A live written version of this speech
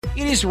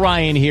It is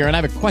Ryan here, and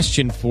I have a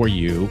question for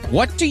you.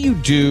 What do you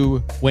do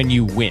when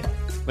you win?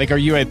 Like, are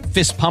you a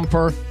fist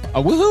pumper,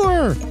 a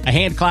woohooer, a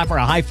hand clapper,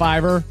 a high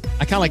fiver?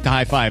 I kind of like the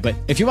high five, but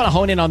if you want to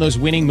hone in on those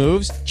winning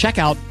moves, check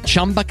out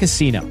Chumba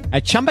Casino.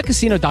 At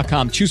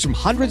ChumbaCasino.com, choose from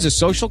hundreds of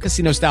social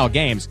casino-style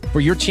games for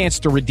your chance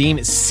to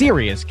redeem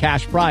serious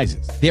cash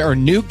prizes. There are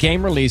new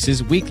game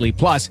releases weekly,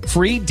 plus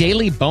free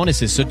daily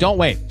bonuses. So don't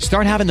wait.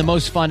 Start having the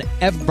most fun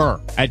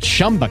ever at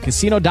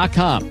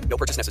ChumbaCasino.com. No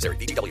purchase necessary.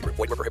 VGW Group.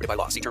 Void where prohibited by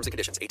law. See terms and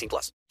conditions.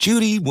 18+.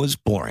 Judy was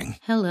boring.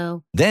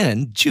 Hello.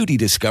 Then Judy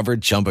discovered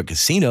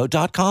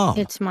ChumbaCasino.com.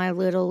 It's my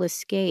little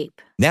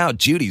escape. Now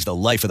Judy's the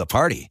life of the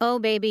party. Oh,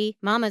 baby,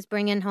 mama's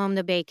bringing home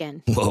the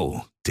bacon.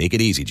 Whoa, take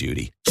it easy,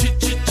 Judy.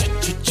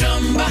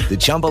 The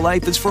Chumba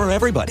life is for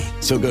everybody.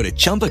 So go to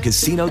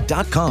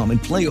ChumbaCasino.com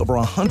and play over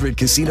 100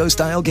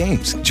 casino-style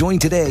games. Join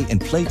today and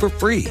play for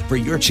free for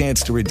your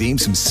chance to redeem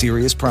some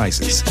serious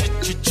prizes.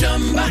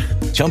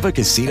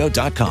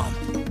 ChumbaCasino.com.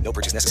 No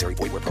purchase necessary.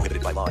 Void where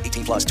prohibited by law.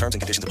 18+. Terms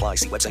and conditions apply.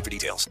 See website for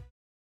details.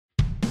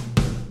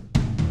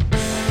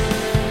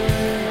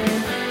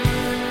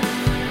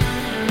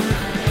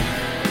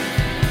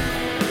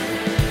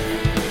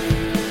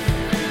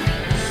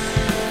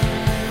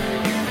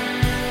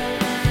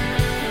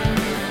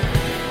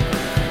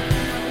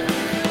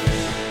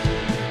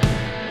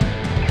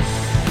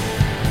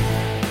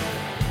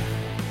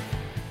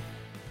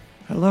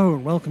 Hello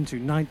and welcome to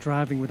Night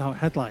Driving Without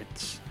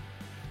Headlights.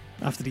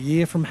 After the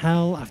year from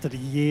hell, after the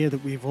year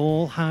that we've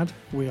all had,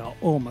 we are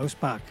almost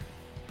back.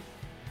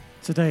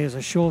 Today is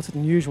a shorter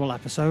than usual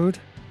episode.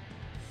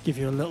 Give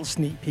you a little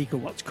sneak peek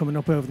of what's coming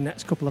up over the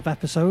next couple of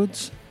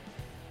episodes.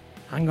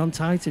 Hang on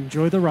tight,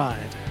 enjoy the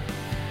ride.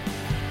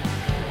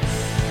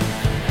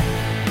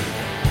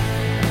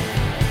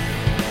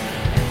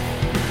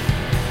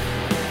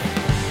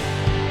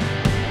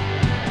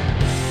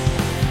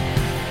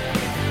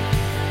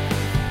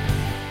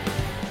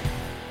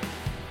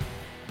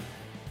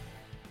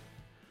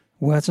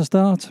 Where to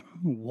start?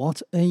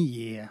 What a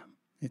year.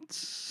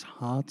 It's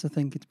hard to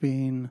think it's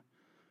been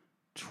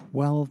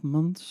 12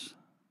 months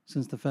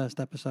since the first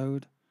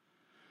episode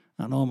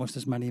and almost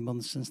as many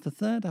months since the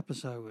third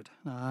episode.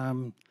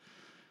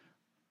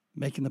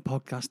 Making the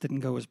podcast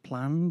didn't go as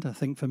planned. I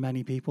think for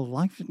many people,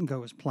 life didn't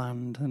go as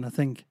planned. And I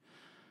think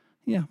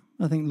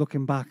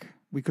looking back,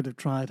 we could have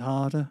tried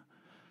harder,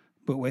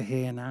 but we're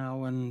here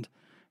now and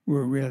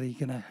we're really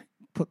going to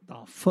put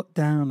our foot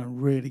down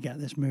and really get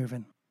this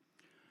moving.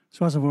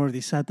 So as I've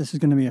already said, this is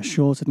going to be a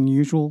shorter than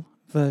usual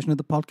version of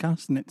the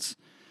podcast, and it's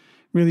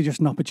really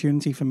just an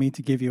opportunity for me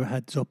to give you a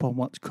heads up on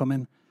what's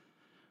coming.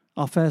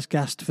 Our first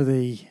guest for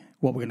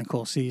what we're going to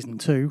call Season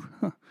 2,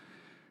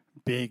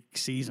 big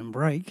season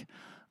break,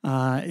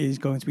 is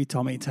going to be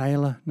Tommy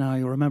Taylor. Now,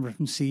 you'll remember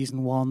from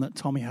Season 1 that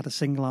Tommy had a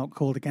single out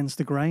called Against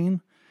the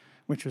Grain,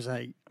 which was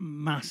a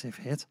massive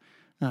hit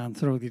and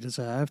thoroughly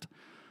deserved.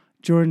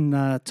 During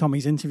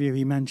Tommy's interview,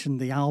 he mentioned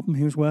the album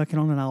he was working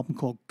on, an album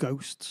called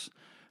Ghosts,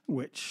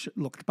 which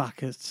looked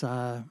back at,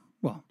 the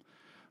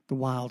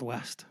Wild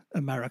West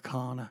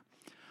Americana.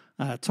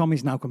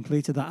 Tommy's now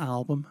completed that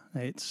album.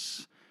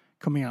 It's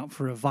coming out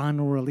for a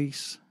vinyl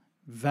release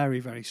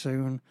very, very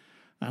soon,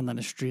 and then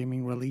a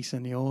streaming release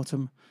in the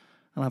autumn.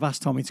 And I've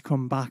asked Tommy to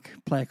come back,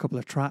 play a couple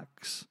of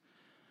tracks,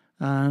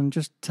 and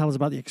just tell us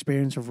about the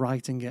experience of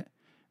writing it,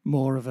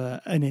 more of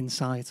an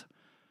insight,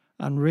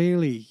 and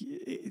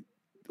really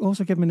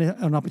also give him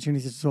an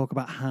opportunity to talk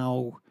about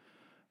how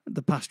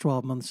the past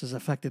 12 months has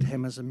affected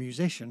him as a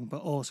musician,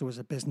 but also as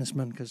a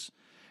businessman, because,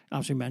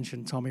 as we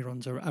mentioned, Tommy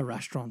runs a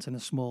restaurant in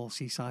a small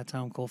seaside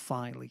town called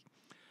Filey.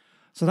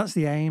 So that's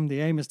the aim. The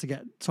aim is to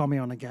get Tommy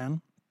on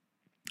again.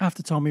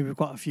 After Tommy, we've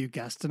got a few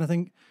guests, and I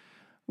think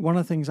one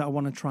of the things that I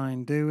want to try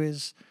and do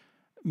is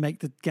make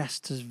the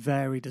guests as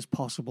varied as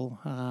possible.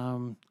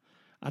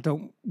 I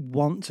don't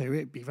want to.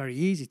 It'd be very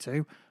easy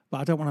to, but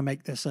I don't want to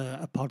make this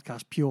a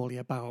podcast purely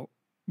about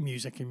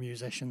music and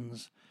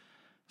musicians.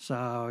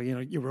 So,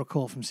 you'll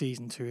recall from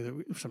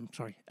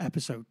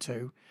episode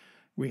 2,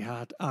 we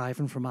had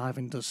Ivan from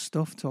Ivan Does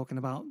Stuff talking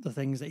about the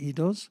things that he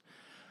does.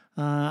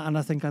 And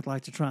I think I'd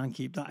like to try and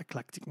keep that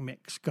eclectic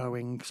mix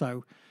going.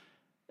 So,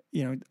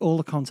 all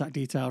the contact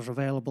details are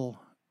available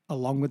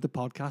along with the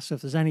podcast. So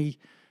if there's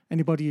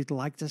anybody you'd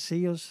like to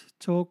see us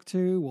talk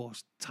to, or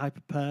type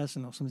of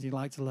person or something you'd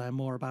like to learn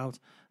more about,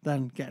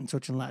 then get in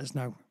touch and let us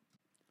know.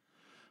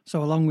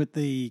 So along with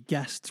the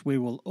guests, we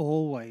will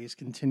always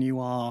continue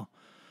our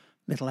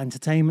little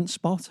entertainment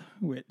spot,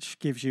 which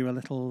gives you a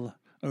little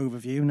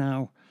overview.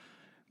 Now,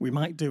 we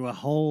might do a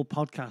whole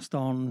podcast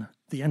on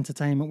the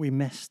entertainment we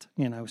missed.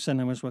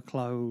 Cinemas were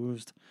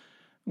closed.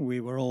 We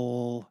were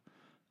all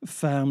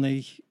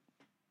firmly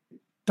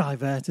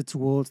diverted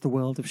towards the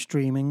world of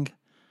streaming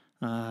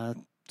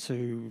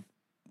to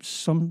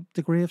some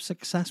degree of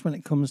success when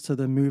it comes to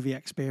the movie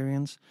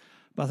experience.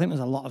 But I think there's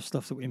a lot of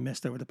stuff that we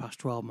missed over the past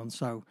 12 months,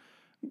 so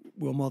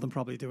we'll more than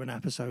probably do an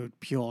episode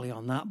purely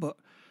on that. But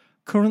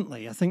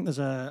currently, I think there's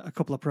a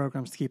couple of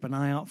programs to keep an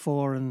eye out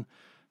for, and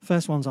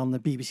first one's on the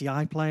BBC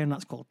iPlayer, and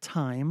that's called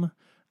Time,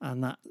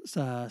 and that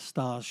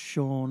stars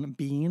Sean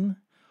Bean,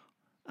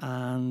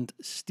 and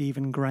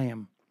Stephen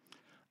Graham.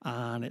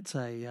 And it's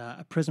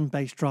a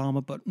prison-based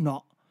drama, but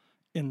not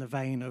in the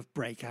vein of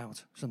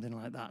Breakout, something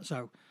like that.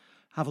 So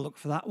have a look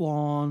for that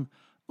one.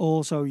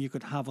 Also, you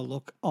could have a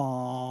look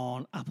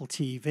on Apple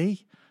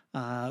TV.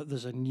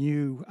 There's a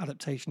new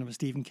adaptation of a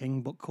Stephen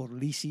King book called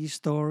Lisey's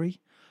Story.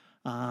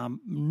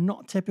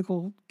 Not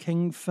typical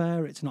King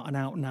fare. It's not an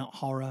out-and-out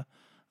horror,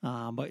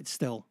 but it's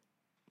still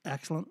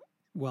excellent.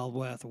 Well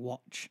worth a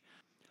watch.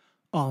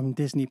 On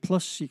Disney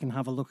Plus, you can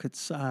have a look at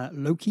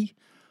Loki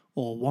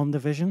or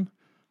WandaVision,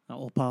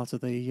 all part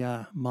of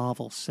the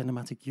Marvel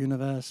Cinematic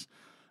Universe.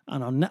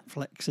 And on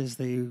Netflix is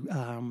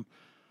the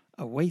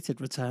awaited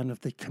return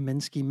of the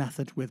Kaminsky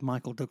Method with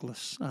Michael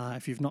Douglas.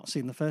 If you've not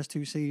seen the first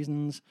 2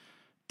 seasons,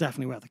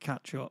 definitely worth a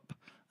catch-up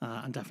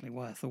and definitely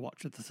worth a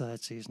watch of the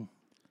 3rd season.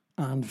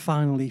 And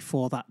finally,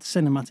 for that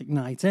cinematic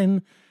night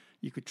in,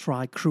 you could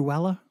try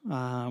Cruella,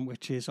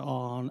 which is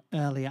on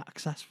early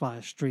access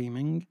via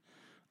streaming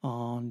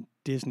on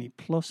Disney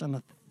Plus, and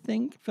I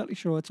think, fairly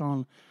sure it's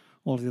on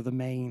all of the other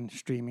main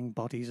streaming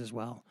bodies as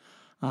well.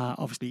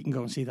 Obviously, you can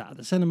go and see that at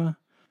the cinema.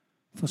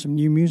 For some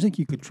new music,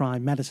 you could try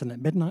Medicine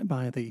at Midnight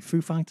by the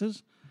Foo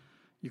Fighters.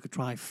 You could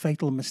try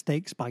Fatal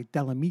Mistakes by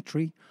Del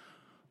Amitri,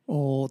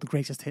 or the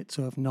greatest hits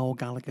of Noel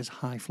Gallagher's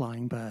High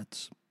Flying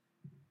Birds.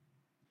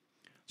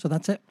 So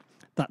that's it.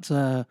 That's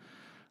a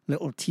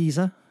little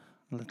teaser,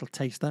 a little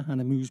taster,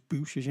 and a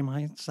amuse-bouche, as you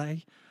might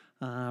say.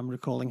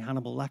 Recalling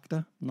Hannibal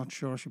Lecter. Not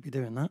sure I should be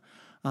doing that.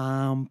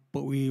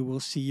 But we will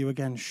see you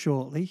again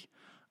shortly.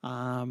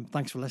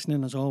 Thanks for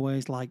listening. As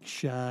always, like,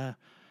 share,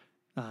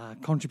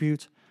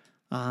 contribute.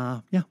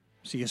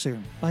 See you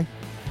soon. Bye.